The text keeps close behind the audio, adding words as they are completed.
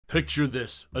Picture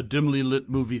this, a dimly lit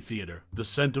movie theater, the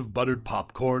scent of buttered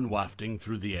popcorn wafting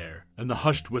through the air, and the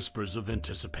hushed whispers of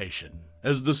anticipation.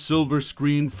 As the silver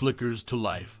screen flickers to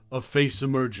life, a face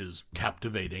emerges,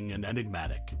 captivating and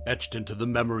enigmatic, etched into the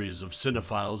memories of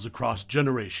cinephiles across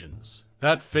generations.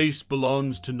 That face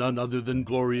belongs to none other than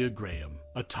Gloria Grahame,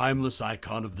 a timeless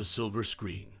icon of the silver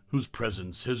screen, whose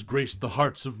presence has graced the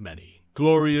hearts of many.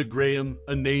 Gloria Grahame,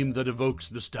 a name that evokes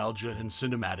nostalgia and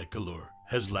cinematic allure,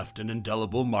 has left an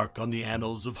indelible mark on the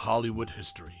annals of Hollywood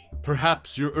history.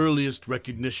 Perhaps your earliest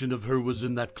recognition of her was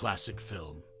in that classic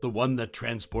film, the one that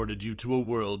transported you to a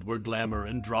world where glamour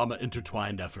and drama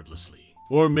intertwined effortlessly.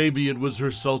 Or maybe it was her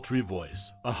sultry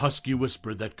voice, a husky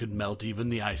whisper that could melt even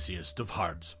the iciest of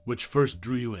hearts, which first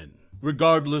drew you in.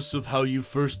 Regardless of how you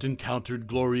first encountered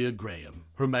Gloria Grahame,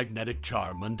 her magnetic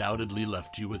charm undoubtedly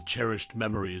left you with cherished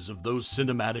memories of those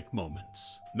cinematic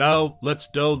moments. Now, let's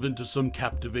delve into some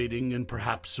captivating and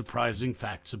perhaps surprising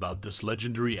facts about this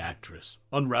legendary actress,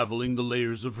 unraveling the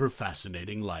layers of her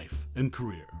fascinating life and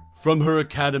career. From her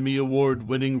Academy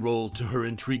Award-winning role to her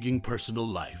intriguing personal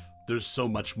life, there's so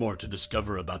much more to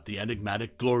discover about the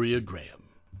enigmatic Gloria Grahame.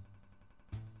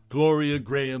 Gloria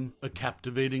Grahame, a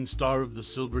captivating star of the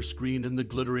silver screen in the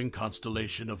glittering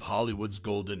constellation of Hollywood's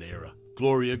golden era.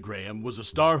 Gloria Grahame was a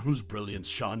star whose brilliance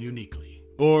shone uniquely.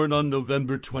 Born on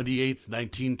November 28,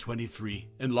 1923,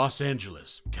 in Los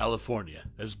Angeles, California,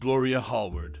 as Gloria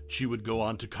Howard, she would go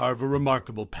on to carve a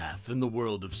remarkable path in the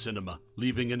world of cinema,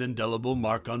 leaving an indelible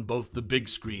mark on both the big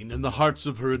screen and the hearts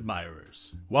of her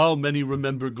admirers. While many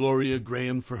remember Gloria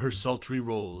Grahame for her sultry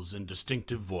roles and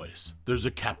distinctive voice, there's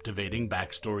a captivating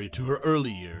backstory to her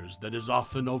early years that is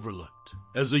often overlooked.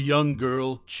 As a young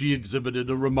girl, she exhibited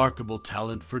a remarkable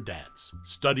talent for dance,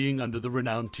 studying under the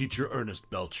renowned teacher Ernest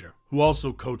Belcher, who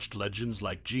also coached legends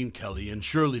like Gene Kelly and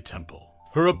Shirley Temple.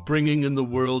 Her upbringing in the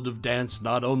world of dance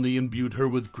not only imbued her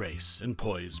with grace and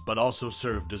poise, but also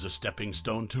served as a stepping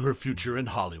stone to her future in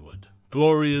Hollywood.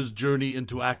 Gloria's journey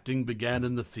into acting began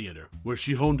in the theater, where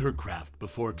she honed her craft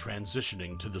before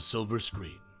transitioning to the silver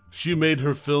screen. She made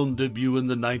her film debut in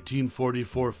the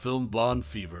 1944 film Blonde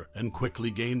Fever and quickly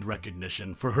gained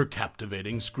recognition for her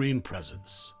captivating screen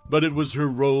presence. But it was her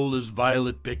role as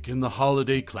Violet Bick in the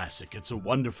holiday classic It's a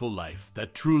Wonderful Life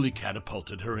that truly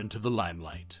catapulted her into the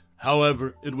limelight.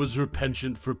 However, it was her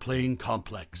penchant for playing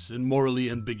complex and morally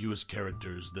ambiguous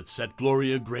characters that set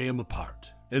Gloria Grahame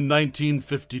apart. In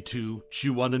 1952, she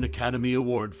won an Academy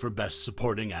Award for Best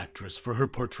Supporting Actress for her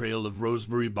portrayal of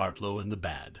Rosemary Bartlow in The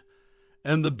Bad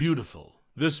and the Beautiful.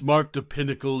 This marked a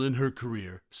pinnacle in her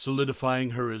career,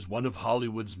 solidifying her as one of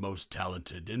Hollywood's most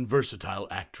talented and versatile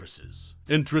actresses.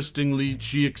 Interestingly,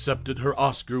 she accepted her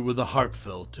Oscar with a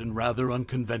heartfelt and rather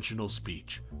unconventional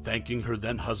speech, thanking her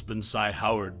then-husband Cy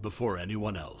Howard before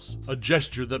anyone else, a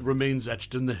gesture that remains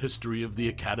etched in the history of the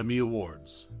Academy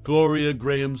Awards. Gloria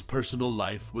Grahame's personal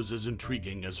life was as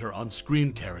intriguing as her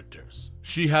on-screen characters.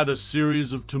 She had a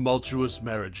series of tumultuous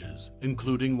marriages,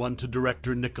 including one to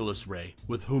director Nicholas Ray,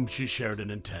 with whom she shared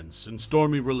an intense and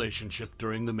stormy relationship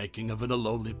during the making of In a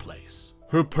Lonely Place.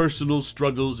 Her personal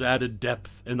struggles added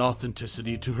depth and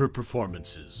authenticity to her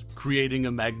performances, creating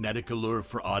a magnetic allure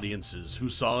for audiences who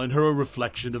saw in her a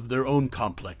reflection of their own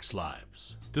complex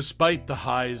lives. Despite the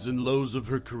highs and lows of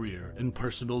her career and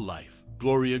personal life,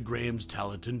 Gloria Grahame's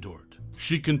talent endured.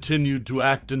 She continued to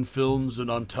act in films and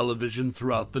on television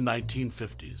throughout the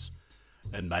 1950s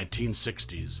and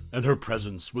 1960s, and her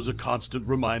presence was a constant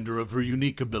reminder of her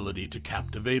unique ability to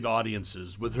captivate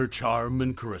audiences with her charm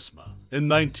and charisma. In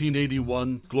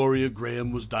 1981, Gloria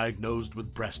Grahame was diagnosed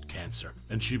with breast cancer,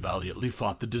 and she valiantly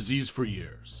fought the disease for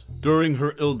years. During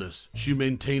her illness, she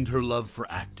maintained her love for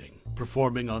acting,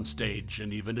 performing on stage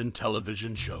and even in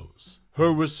television shows.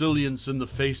 Her resilience in the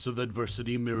face of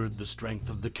adversity mirrored the strength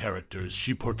of the characters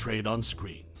she portrayed on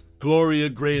screen. Gloria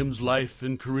Grahame's life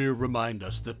and career remind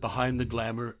us that behind the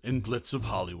glamour and glitz of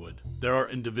Hollywood, there are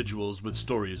individuals with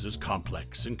stories as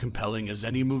complex and compelling as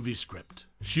any movie script.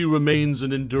 She remains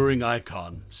an enduring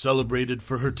icon, celebrated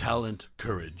for her talent,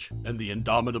 courage, and the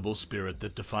indomitable spirit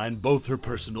that defined both her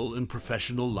personal and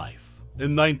professional life.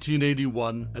 In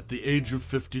 1981, at the age of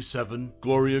 57,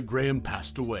 Gloria Grahame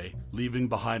passed away, leaving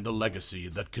behind a legacy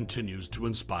that continues to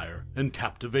inspire and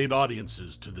captivate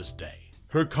audiences to this day.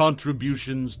 Her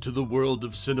contributions to the world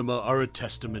of cinema are a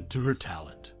testament to her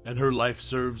talent, and her life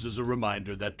serves as a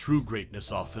reminder that true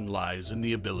greatness often lies in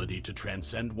the ability to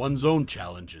transcend one's own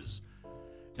challenges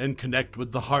and connect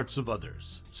with the hearts of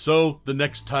others. So, the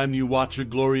next time you watch a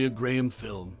Gloria Grahame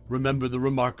film, remember the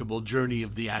remarkable journey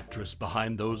of the actress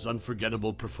behind those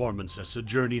unforgettable performances, a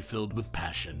journey filled with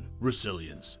passion,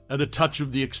 resilience, and a touch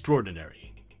of the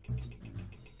extraordinary.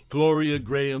 Gloria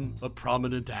Grahame, a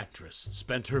prominent actress,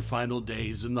 spent her final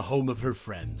days in the home of her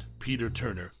friend, Peter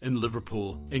Turner, in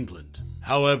Liverpool, England.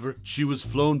 However, she was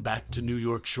flown back to New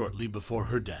York shortly before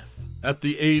her death. At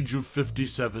the age of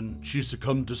 57, she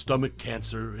succumbed to stomach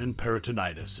cancer and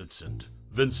peritonitis at St.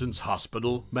 Vincent's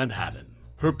Hospital, Manhattan.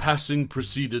 Her passing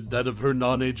preceded that of her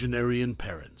nonagenarian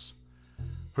parents,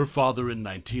 her father in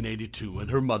 1982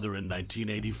 and her mother in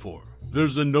 1984.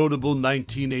 There's a notable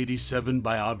 1987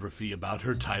 biography about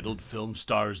her titled Film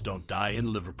Stars Don't Die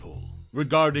in Liverpool.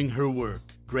 Regarding her work,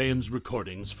 Grahame's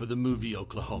recordings for the movie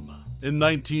Oklahoma in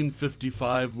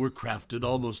 1955 were crafted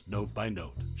almost note by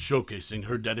note, showcasing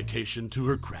her dedication to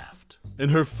her craft. In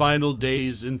her final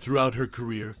days and throughout her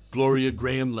career, Gloria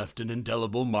Grahame left an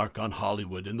indelible mark on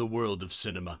Hollywood and the world of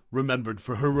cinema, remembered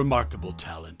for her remarkable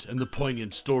talent and the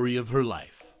poignant story of her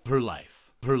life.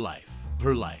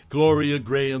 Gloria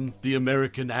Grahame, the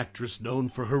American actress known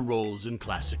for her roles in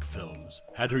classic films,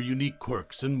 had her unique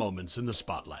quirks and moments in the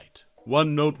spotlight.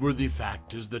 One noteworthy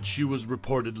fact is that she was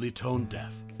reportedly tone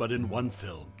deaf, but in one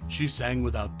film, she sang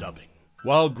without dubbing.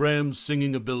 While Grahame's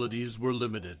singing abilities were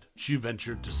limited, she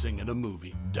ventured to sing in a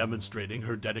movie, demonstrating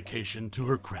her dedication to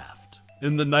her craft.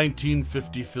 In the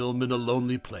 1950 film In a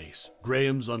Lonely Place,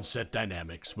 Grahame's on-set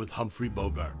dynamics with Humphrey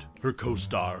Bogart, her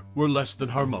co-star, were less than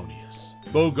harmonious.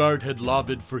 Bogart had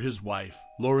lobbied for his wife,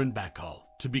 Lauren Bacall,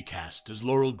 to be cast as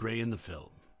Laurel Gray in the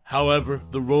film. However,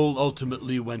 the role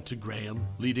ultimately went to Grahame,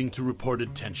 leading to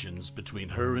reported tensions between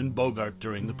her and Bogart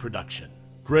during the production.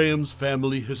 Grahame's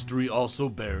family history also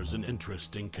bears an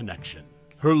interesting connection.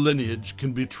 Her lineage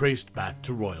can be traced back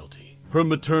to royalty. Her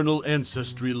maternal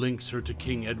ancestry links her to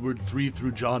King Edward III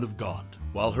through John of Gaunt,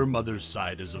 while her mother's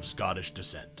side is of Scottish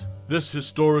descent. This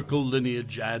historical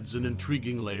lineage adds an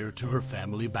intriguing layer to her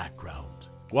family background.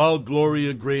 While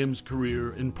Gloria Grahame's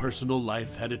career and personal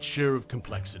life had its share of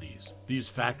complexities, these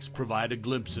facts provide a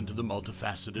glimpse into the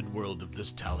multifaceted world of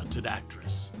this talented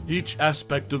actress. Each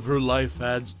aspect of her life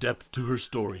adds depth to her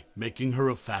story, making her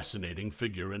a fascinating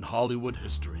figure in Hollywood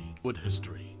history.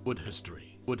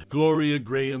 Gloria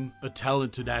Grahame, a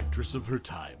talented actress of her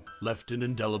time, left an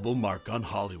indelible mark on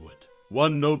Hollywood.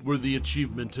 One noteworthy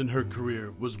achievement in her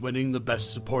career was winning the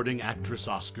Best Supporting Actress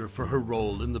Oscar for her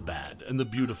role in The Bad and the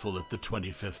Beautiful at the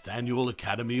 25th Annual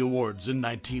Academy Awards in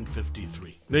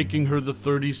 1953, making her the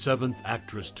 37th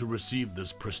actress to receive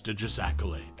this prestigious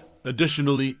accolade.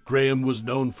 Additionally, Grahame was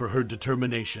known for her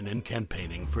determination in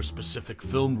campaigning for specific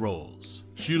film roles.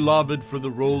 She lobbied for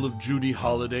the role of Judy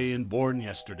Holliday in Born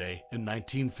Yesterday in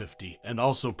 1950 and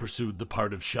also pursued the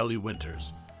part of Shelley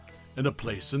Winters in A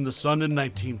Place in the Sun in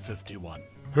 1951.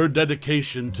 Her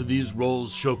dedication to these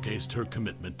roles showcased her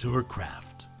commitment to her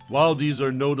craft. While these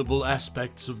are notable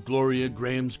aspects of Gloria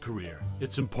Grahame's career,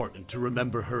 it's important to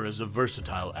remember her as a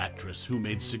versatile actress who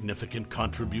made significant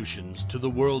contributions to the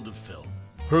world of film.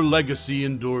 Her legacy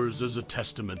endures as a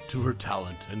testament to her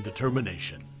talent and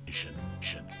determination.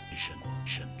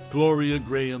 Gloria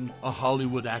Grahame, a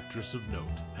Hollywood actress of note,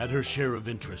 had her share of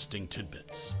interesting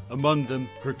tidbits. Among them,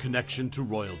 her connection to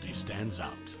royalty stands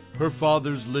out. Her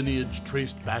father's lineage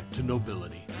traced back to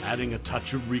nobility, adding a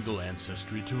touch of regal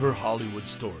ancestry to her Hollywood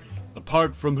story.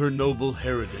 Apart from her noble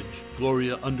heritage,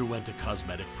 Gloria underwent a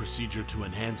cosmetic procedure to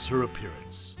enhance her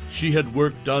appearance. She had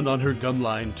work done on her gum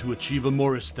line to achieve a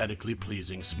more aesthetically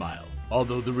pleasing smile,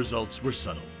 although the results were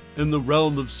subtle. In the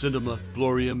realm of cinema,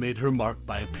 Gloria made her mark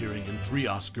by appearing in 3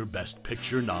 Oscar Best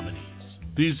Picture nominees.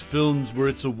 These films were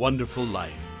It's a Wonderful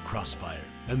Life, Crossfire,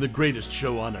 and The Greatest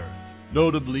Show on Earth.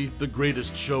 Notably, The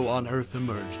Greatest Show on Earth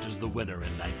emerged as the winner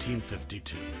in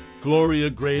 1952.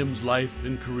 Gloria Grahame's life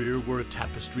and career were a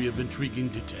tapestry of intriguing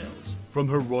details, from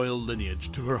her royal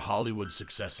lineage to her Hollywood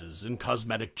successes and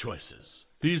cosmetic choices.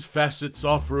 These facets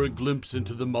offer a glimpse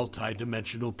into the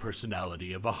multi-dimensional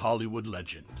personality of a Hollywood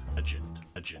legend.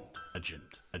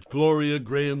 Gloria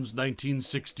Grahame's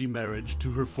 1960 marriage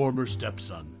to her former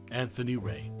stepson, Anthony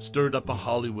Ray, stirred up a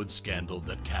Hollywood scandal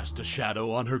that cast a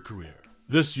shadow on her career.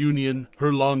 This union,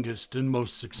 her longest and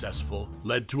most successful,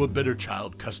 led to a bitter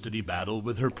child custody battle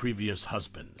with her previous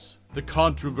husbands. The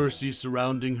controversy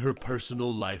surrounding her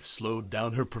personal life slowed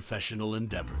down her professional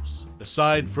endeavors.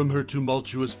 Aside from her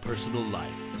tumultuous personal life,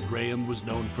 Grahame was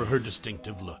known for her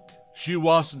distinctive look. She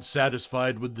wasn't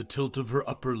satisfied with the tilt of her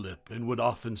upper lip and would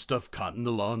often stuff cotton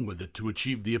along with it to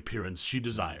achieve the appearance she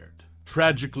desired.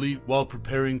 Tragically, while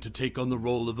preparing to take on the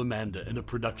role of Amanda in a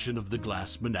production of The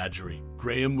Glass Menagerie,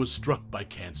 Grahame was struck by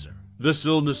cancer. This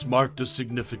illness marked a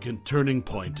significant turning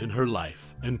point in her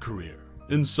life and career.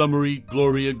 In summary,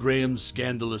 Gloria Grahame's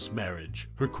scandalous marriage,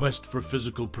 her quest for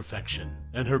physical perfection,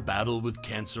 and her battle with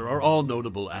cancer are all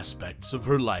notable aspects of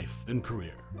her life and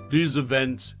career. These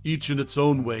events, each in its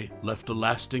own way, left a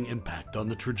lasting impact on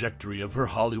the trajectory of her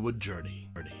Hollywood journey.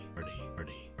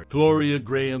 Gloria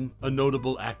Grahame, a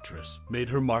notable actress, made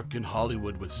her mark in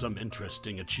Hollywood with some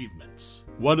interesting achievements.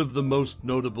 One of the most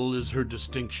notable is her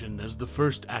distinction as the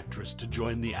first actress to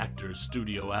join the Actors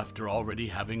Studio after already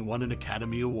having won an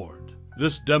Academy Award.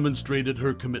 This demonstrated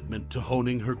her commitment to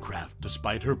honing her craft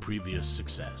despite her previous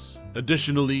success.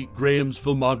 Additionally, Grahame's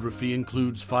filmography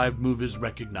includes 5 movies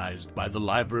recognized by the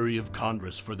Library of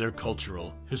Congress for their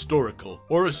cultural, historical,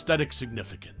 or aesthetic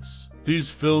significance. These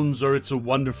films are It's a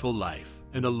Wonderful Life,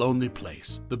 In a Lonely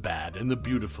Place, The Bad and the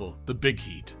Beautiful, The Big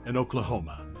Heat, and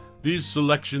Oklahoma. These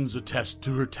selections attest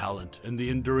to her talent and the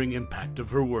enduring impact of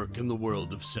her work in the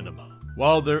world of cinema.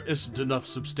 While there isn't enough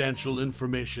substantial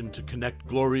information to connect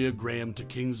Gloria Grahame to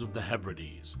Kings of the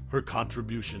Hebrides, her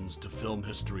contributions to film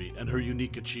history and her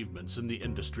unique achievements in the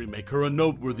industry make her a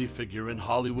noteworthy figure in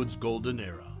Hollywood's golden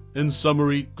era. In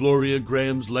summary, Gloria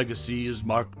Grahame's legacy is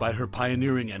marked by her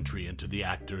pioneering entry into the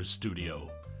Actors Studio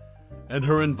and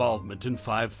her involvement in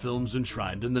 5 films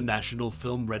enshrined in the National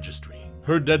Film Registry.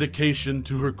 Her dedication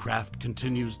to her craft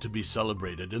continues to be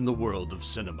celebrated in the world of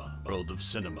cinema.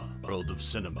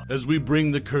 As we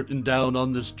bring the curtain down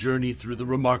on this journey through the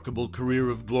remarkable career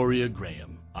of Gloria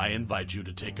Grahame, I invite you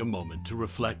to take a moment to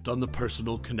reflect on the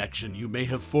personal connection you may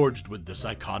have forged with this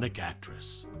iconic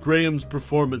actress. Grahame's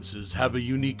performances have a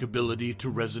unique ability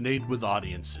to resonate with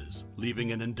audiences,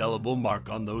 leaving an indelible mark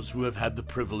on those who have had the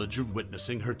privilege of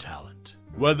witnessing her talent.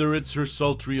 Whether it's her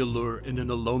sultry allure in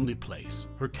a lonely place,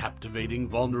 her captivating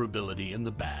vulnerability in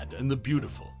The Bad and the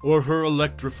Beautiful, or her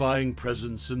electrifying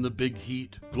presence in The Big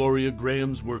Heat, Gloria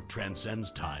Grahame's work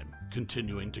transcends time,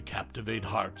 continuing to captivate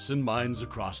hearts and minds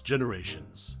across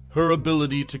generations. Her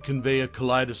ability to convey a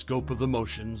kaleidoscope of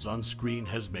emotions on screen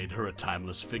has made her a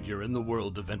timeless figure in the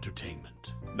world of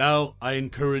entertainment. Now, I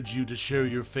encourage you to share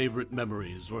your favorite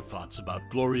memories or thoughts about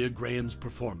Gloria Grahame's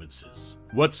performances.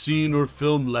 What scene or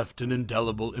film left an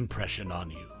indelible impression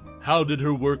on you? How did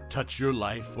her work touch your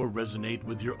life or resonate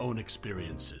with your own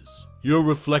experiences? Your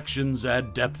reflections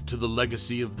add depth to the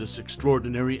legacy of this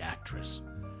extraordinary actress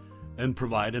and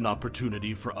provide an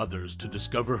opportunity for others to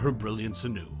discover her brilliance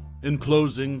anew. In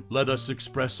closing, let us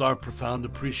express our profound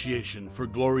appreciation for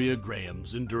Gloria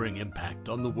Grahame's enduring impact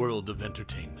on the world of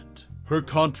entertainment. Her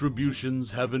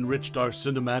contributions have enriched our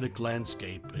cinematic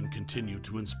landscape and continue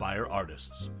to inspire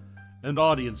artists and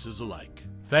audiences alike.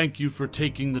 Thank you for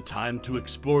taking the time to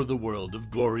explore the world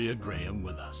of Gloria Grahame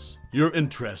with us. Your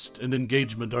interest and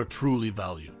engagement are truly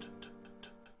valued.